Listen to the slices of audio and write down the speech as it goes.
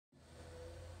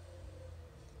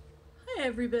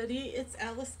everybody, it's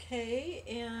Alyce-Kay,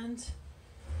 and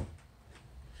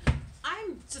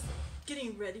I'm just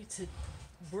getting ready to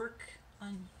work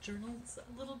on journals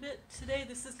a little bit today.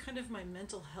 This is kind of my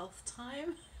mental health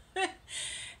time.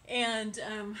 and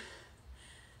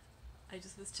I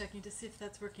just was checking to see if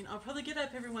that's working. I'll probably get up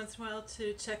every once in a while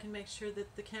to check and make sure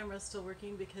that the camera's still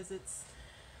working, because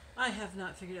I have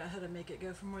not figured out how to make it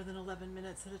go for more than 11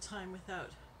 minutes at a time without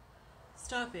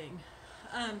stopping.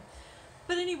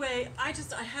 But anyway, I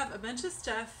have a bunch of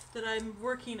stuff that I'm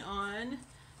working on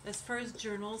as far as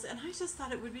journals, and I just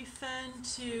thought it would be fun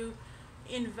to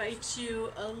invite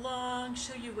you along,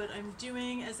 show you what I'm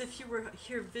doing as if you were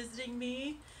here visiting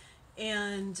me,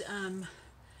 and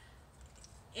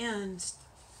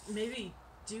maybe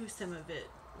do some of it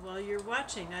while you're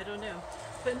watching. I don't know.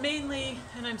 But mainly,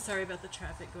 and I'm sorry about the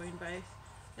traffic going by,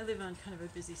 I live on kind of a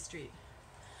busy street.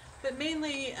 But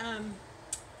mainly,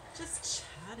 just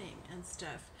chatting and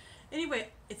stuff. Anyway,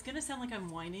 it's going to sound like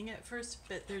I'm whining at first,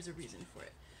 but there's a reason for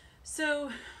it. So,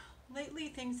 lately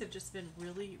things have just been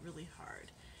really, really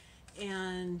hard.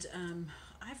 And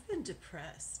I've been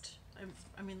depressed.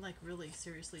 I mean, like, really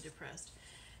seriously depressed.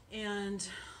 And,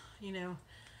 you know,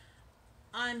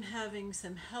 I'm having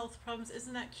some health problems.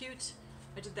 Isn't that cute?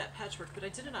 I did that patchwork, but I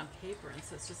did it on paper, and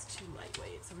so it's just too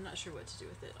lightweight. So I'm not sure what to do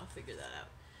with it. I'll figure that out.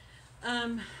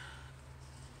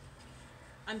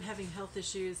 I'm having health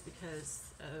issues because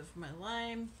of my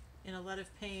Lyme, in a lot of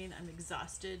pain. I'm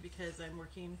exhausted because I'm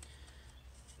working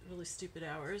really stupid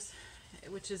hours,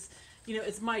 which is, you know,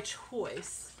 it's my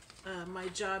choice. My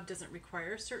job doesn't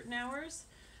require certain hours.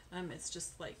 It's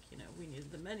just like, you know, we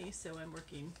need the money, so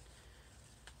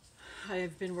I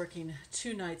have been working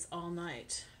 2 nights all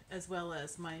night, as well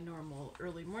as my normal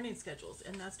early morning schedules,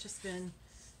 and that's just been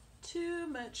too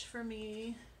much for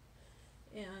me.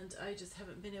 And I just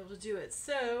haven't been able to do it.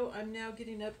 So I'm now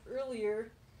getting up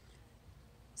earlier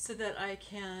so that I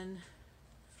can,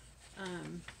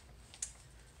 I'm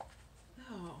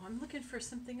looking for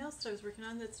something else that I was working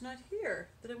on that's not here,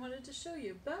 that I wanted to show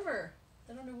you. Bummer.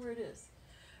 I don't know where it is.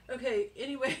 Okay,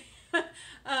 anyway,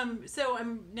 so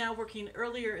I'm now working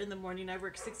earlier in the morning. I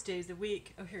work 6 days a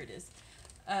week. Oh, here it is.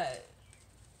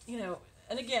 You know,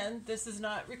 and again, this is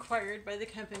not required by the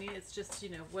company. It's just, you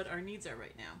know, what our needs are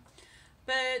right now.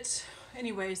 But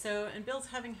anyway, so, and Bill's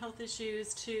having health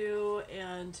issues too,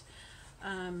 and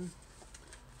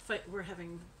we're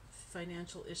having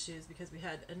financial issues because we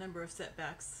had a number of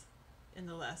setbacks in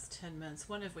the last 10 months,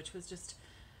 one of which was just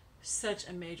such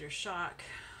a major shock,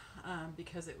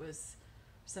 because it was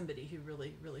somebody who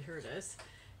really, really hurt us,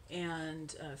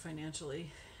 and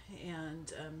financially,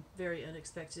 and very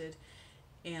unexpected.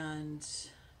 And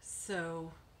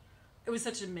so it was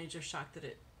such a major shock that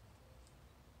it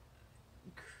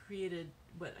created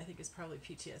what I think is probably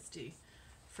PTSD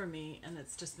for me, and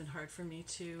it's just been hard for me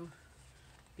to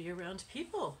be around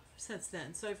people since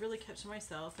then. So I've really kept to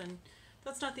myself, and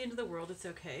that's not the end of the world. It's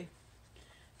okay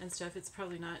and stuff. It's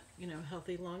probably not, you know,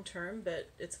 healthy long term, but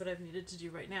it's what I've needed to do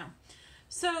right now.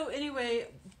 So anyway,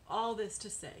 all this to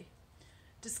say,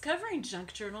 discovering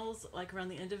junk journals like around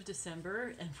the end of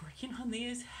December and working on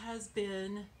these has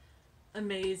been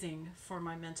amazing for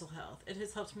my mental health. It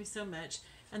has helped me so much.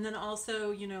 And then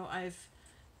also, you know, I've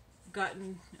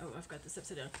gotten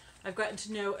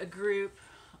to know a group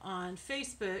on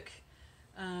Facebook,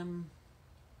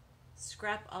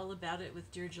 Scrap All About It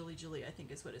with Dear Julie, I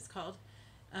think is what it's called.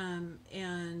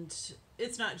 And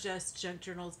it's not just junk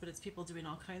journals, but it's people doing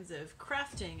all kinds of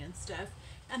crafting and stuff.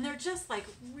 And they're just like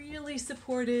really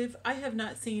supportive. I have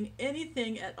not seen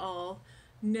anything at all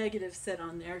negative said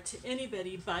on there to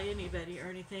anybody, by anybody or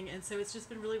anything. And so it's just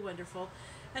been really wonderful.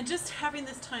 And just having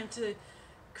this time to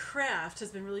craft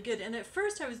has been really good. And at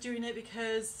first I was doing it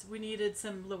because we needed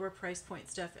some lower price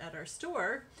point stuff at our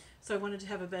store. So I wanted to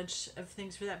have a bunch of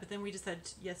things for that. But then we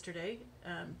decided yesterday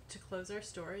to close our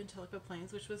store in Tellico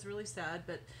Plains, which was really sad.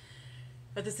 But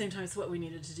at the same time, it's what we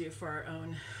needed to do for our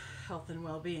own health and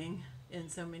well-being in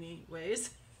so many ways.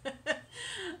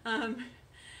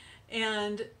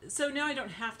 And so now I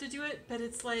don't have to do it, but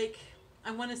it's like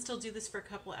I want to still do this for a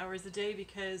couple hours a day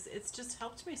because it's just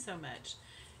helped me so much.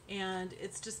 And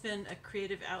it's just been a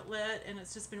creative outlet, and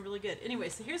it's just been really good. Anyway,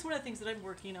 so here's one of the things that I'm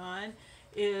working on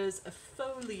is a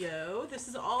folio. This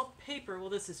is all paper. Well,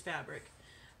 this is fabric,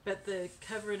 but the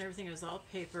cover and everything is all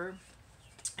paper.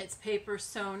 It's paper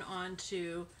sewn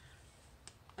onto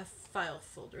a file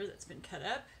folder that's been cut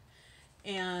up.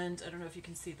 And I don't know if you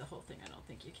can see the whole thing. I don't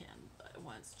think you can. But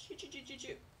once.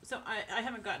 So I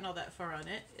haven't gotten all that far on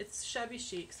it. It's shabby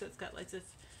chic, so it's got lots of,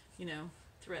 you know,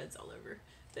 threads all over.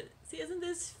 But see, isn't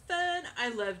this fun? I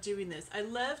love doing this. I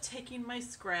love taking my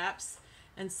scraps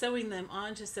and sewing them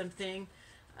onto something.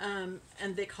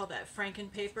 And they call that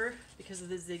Franken paper because of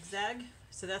the zigzag.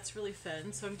 So that's really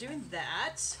fun. So I'm doing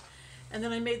that. And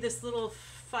then I made this little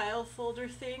file folder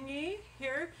thingy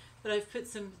here that I've put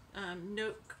some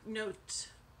note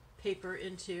paper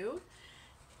into.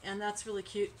 And that's really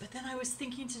cute. But then I was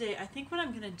thinking today, I think what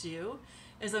I'm going to do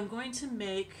is I'm going to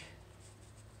make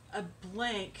a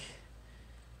blank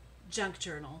junk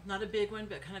journal. Not a big one,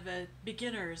 but kind of a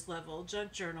beginner's level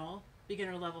junk journal.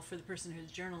 Beginner level for the person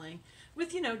who's journaling.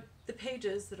 With, you know, the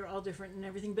pages that are all different and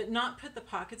everything, but not put the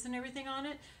pockets and everything on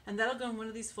it. And that'll go in one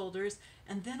of these folders.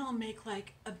 And then I'll make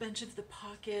like a bunch of the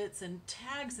pockets and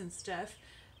tags and stuff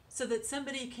so that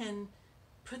somebody can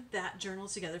put that journal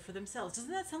together for themselves.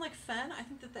 Doesn't that sound like fun? I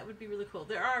think that that would be really cool.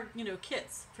 There are, you know,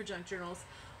 kits for junk journals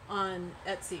on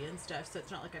Etsy and stuff, so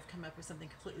it's not like I've come up with something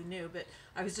completely new, but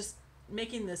I was just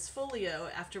making this folio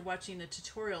after watching a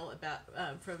tutorial about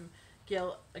from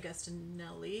Gail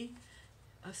Augustinelli.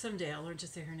 Someday I'll learn to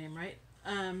say her name right.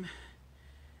 And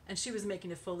she was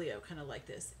making a folio kind of like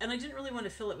this. And I didn't really want to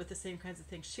fill it with the same kinds of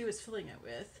things she was filling it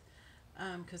with,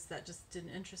 because that just didn't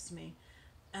interest me.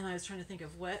 And I was trying to think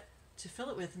of what to fill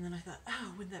it with, and then I thought,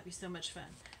 oh, wouldn't that be so much fun?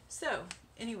 So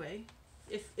anyway,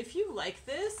 if you like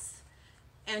this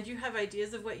and you have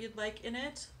ideas of what you'd like in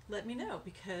it, let me know,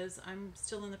 because I'm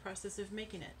still in the process of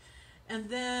making it. And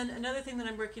then another thing that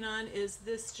I'm working on is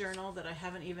this journal that I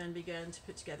haven't even begun to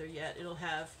put together yet. It'll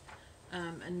have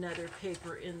another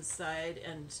paper inside,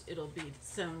 and it'll be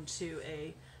sewn to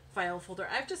a file folder.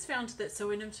 I've just found that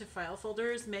sewing them to file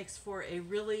folders makes for a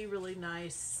really, really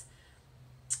nice,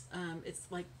 it's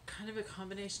like kind of a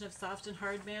combination of soft and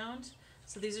hard bound.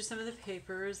 So these are some of the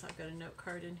papers. I've got a note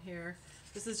card in here.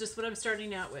 This is just what I'm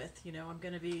starting out with. You know, I'm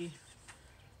going to be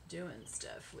doing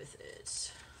stuff with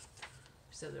it.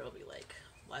 So there'll be like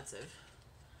lots of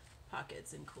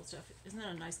pockets and cool stuff. Isn't that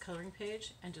a nice coloring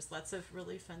page? And just lots of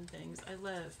really fun things. I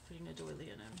love putting a doily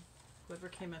in them. Whoever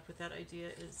came up with that idea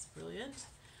is brilliant.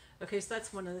 Okay, so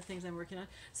that's one of the things I'm working on.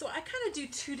 So I kind of do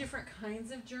two different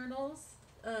kinds of journals.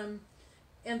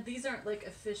 And these aren't like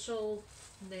official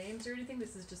names or anything.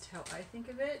 This is just how I think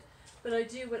of it. But I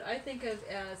do what I think of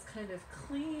as kind of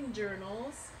clean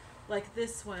journals, like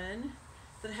this one,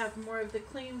 that have more of the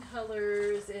clean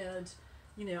colors and,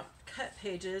 you know, cut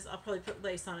pages. I'll probably put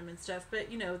lace on them and stuff,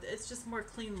 but, you know, it's just more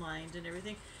clean lined and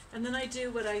everything. And then I do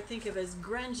what I think of as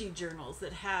grungy journals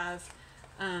that have,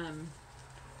 I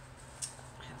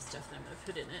have stuff that I'm going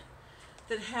to put in it,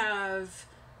 that have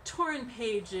torn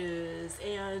pages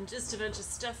and just a bunch of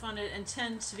stuff on it and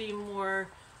tend to be more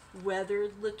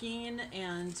weathered looking.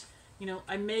 And, you know,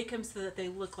 I make them so that they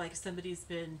look like somebody's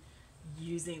been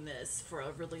using this for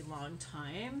a really long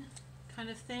time kind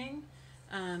of thing.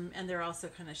 And they're also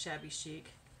kind of shabby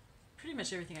chic. Pretty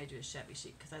much everything I do is shabby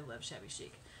chic because I love shabby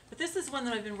chic. But this is one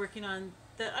that I've been working on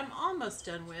that I'm almost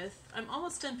done with. I'm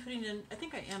almost done putting in, I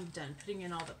think I am done putting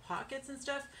in all the pockets and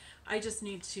stuff. I just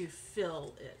need to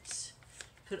fill it.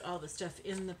 Put all the stuff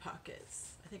in the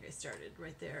pockets. I think I started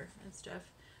right there and stuff,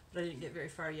 but I didn't get very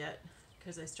far yet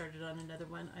because I started on another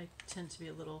one. I tend to be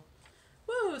a little,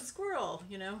 whoa, squirrel,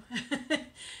 you know.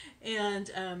 And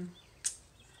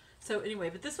so anyway,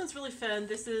 but this one's really fun.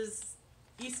 This is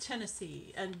East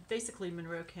Tennessee and basically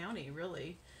Monroe County,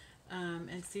 really.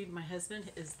 And see, my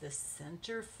husband is the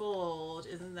centerfold.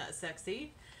 Isn't that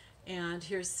sexy? And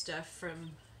here's stuff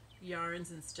from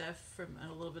yarns and stuff from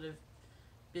a little bit of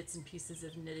bits and pieces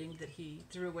of knitting that he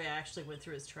threw away. I actually went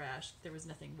through his trash. There was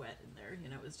nothing wet in there, you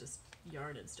know, it was just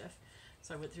yarn and stuff.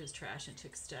 So I went through his trash and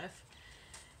took stuff.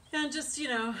 And just, you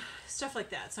know, stuff like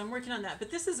that. So I'm working on that.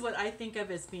 But this is what I think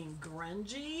of as being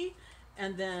grungy.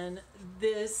 And then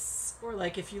this, or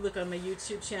like if you look on my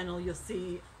YouTube channel, you'll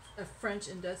see a French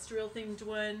industrial themed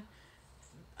one.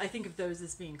 I think of those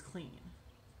as being clean,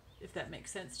 if that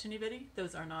makes sense to anybody.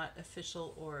 Those are not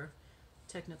official or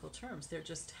technical terms. They're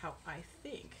just how I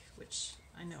think, which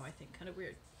I know I think kind of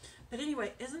weird. But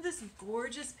anyway, isn't this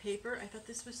gorgeous paper? I thought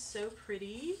this was so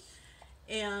pretty.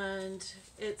 And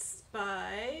it's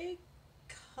by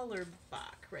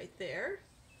Colorbach right there.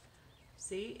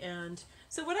 See? And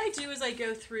so what I do is I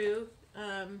go through,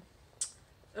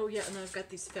 oh yeah, and I've got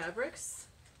these fabrics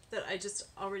that I just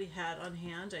already had on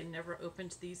hand. I never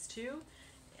opened these two.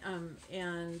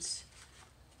 And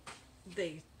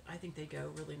I think they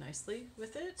go really nicely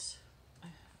with it.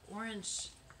 Orange,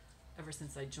 ever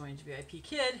since I joined VIP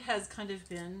Kid, has kind of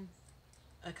been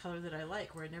a color that I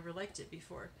like, where I never liked it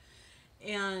before.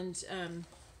 And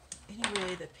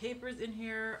anyway, the papers in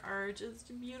here are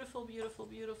just beautiful, beautiful,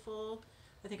 beautiful.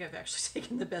 I think I've actually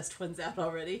taken the best ones out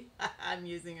already. I'm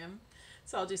using them.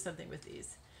 So I'll do something with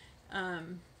these.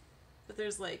 But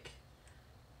there's like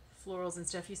florals and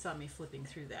stuff. You saw me flipping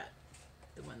through that,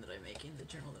 the one that I'm making, the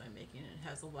journal that I'm making. It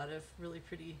has a lot of really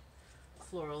pretty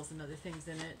florals and other things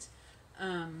in it.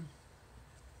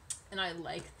 And I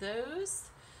like those.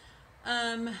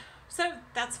 So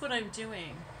that's what I'm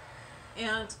doing.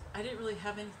 And I didn't really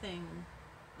have anything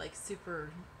like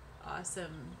super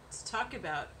awesome to talk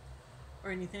about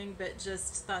or anything, but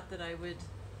just thought that I would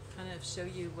kind of show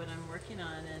you what I'm working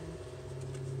on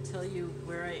and tell you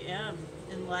where I am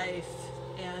in life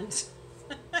and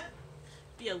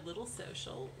be a little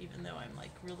social, even though I'm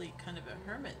like really kind of a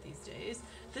hermit these days.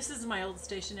 This is my old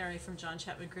stationery from John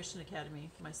Chapman Christian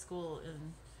Academy, my school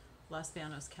in Los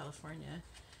Banos, California.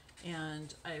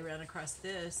 And I ran across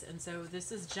this, and so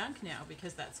this is junk now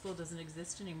because that school doesn't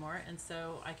exist anymore, and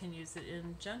so I can use it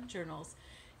in junk journals.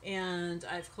 And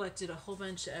I've collected a whole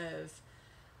bunch of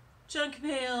junk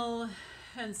mail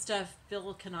and stuff.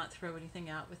 Bill cannot throw anything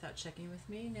out without checking with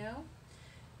me now.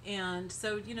 And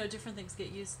so, you know, different things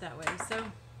get used that way. So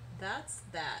that's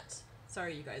that.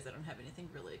 Sorry, you guys, I don't have anything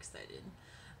really exciting.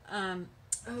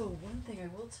 Oh, one thing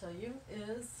I will tell you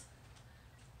is,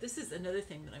 this is another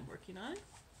thing that I'm working on,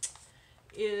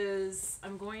 is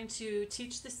I'm going to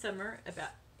teach this summer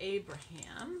about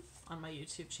Abraham on my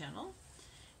YouTube channel.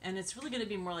 And it's really going to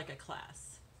be more like a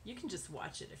class. You can just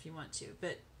watch it if you want to,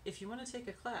 but if you want to take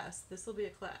a class, this will be a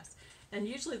class. And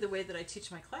usually the way that I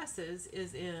teach my classes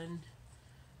is in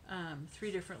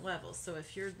 3 different levels. So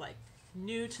if you're like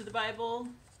new to the Bible,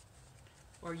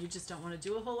 or you just don't want to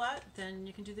do a whole lot, then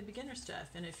you can do the beginner stuff.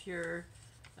 And if you're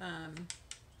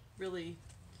really,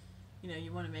 you know,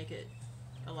 you want to make it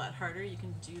a lot harder, you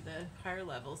can do the higher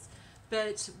levels.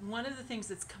 But one of the things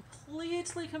that's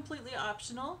completely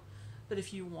optional, but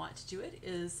if you want to do it,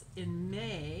 is in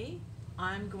May,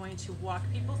 I'm going to walk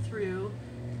people through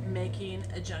making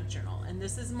a junk journal. And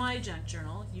this is my junk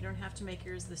journal. You don't have to make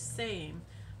yours the same.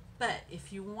 But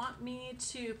if you want me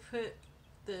to put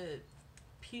the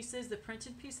pieces, the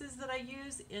printed pieces that I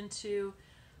use into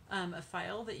a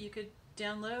file that you could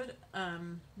download,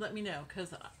 let me know,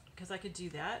 because I could do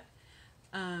that.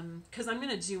 Because I'm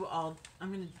going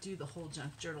to do the whole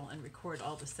junk journal and record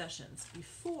all the sessions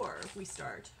before we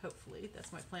start, hopefully.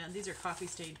 That's my plan. These are coffee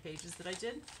stained pages that I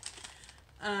did.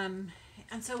 And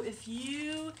so if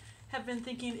you have been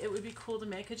thinking it would be cool to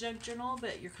make a junk journal,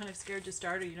 but you're kind of scared to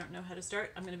start or you don't know how to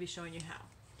start, I'm going to be showing you how.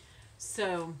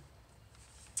 So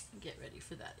get ready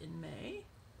for that in May,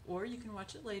 or you can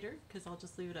watch it later because I'll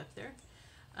just leave it up there.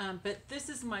 But this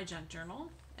is my junk journal,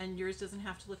 and yours doesn't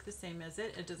have to look the same as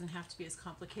it. It doesn't have to be as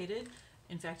complicated.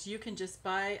 In fact, you can just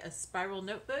buy a spiral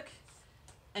notebook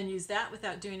and use that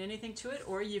without doing anything to it,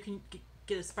 or you can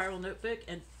get a spiral notebook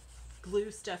and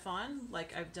glue stuff on,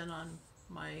 like I've done on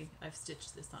my, I've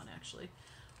stitched this on actually,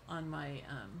 on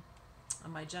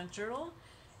my junk journal,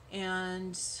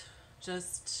 and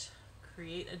just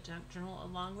create a junk journal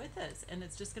along with this, and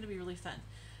it's just going to be really fun.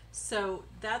 So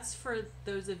that's for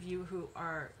those of you who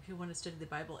want to study the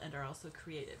Bible and are also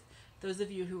creative. Those of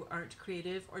you who aren't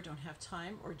creative or don't have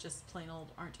time or just plain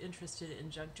old aren't interested in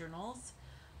junk journals,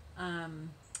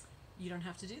 you don't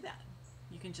have to do that.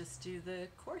 You can just do the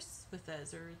course with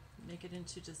us or make it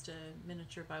into just a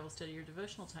miniature Bible study or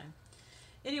devotional time.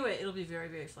 Anyway, it'll be very,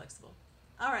 very flexible.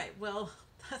 All right, well,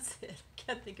 that's it. I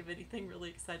can't think of anything really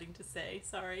exciting to say.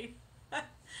 Sorry.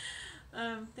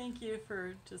 Thank you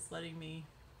for just letting me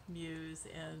muse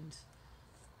and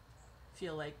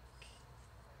feel like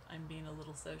I'm being a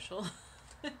little social.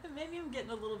 Maybe I'm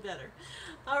getting a little better.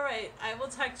 All right, I will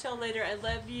talk to y'all later. I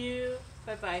love you.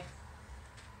 Bye-bye.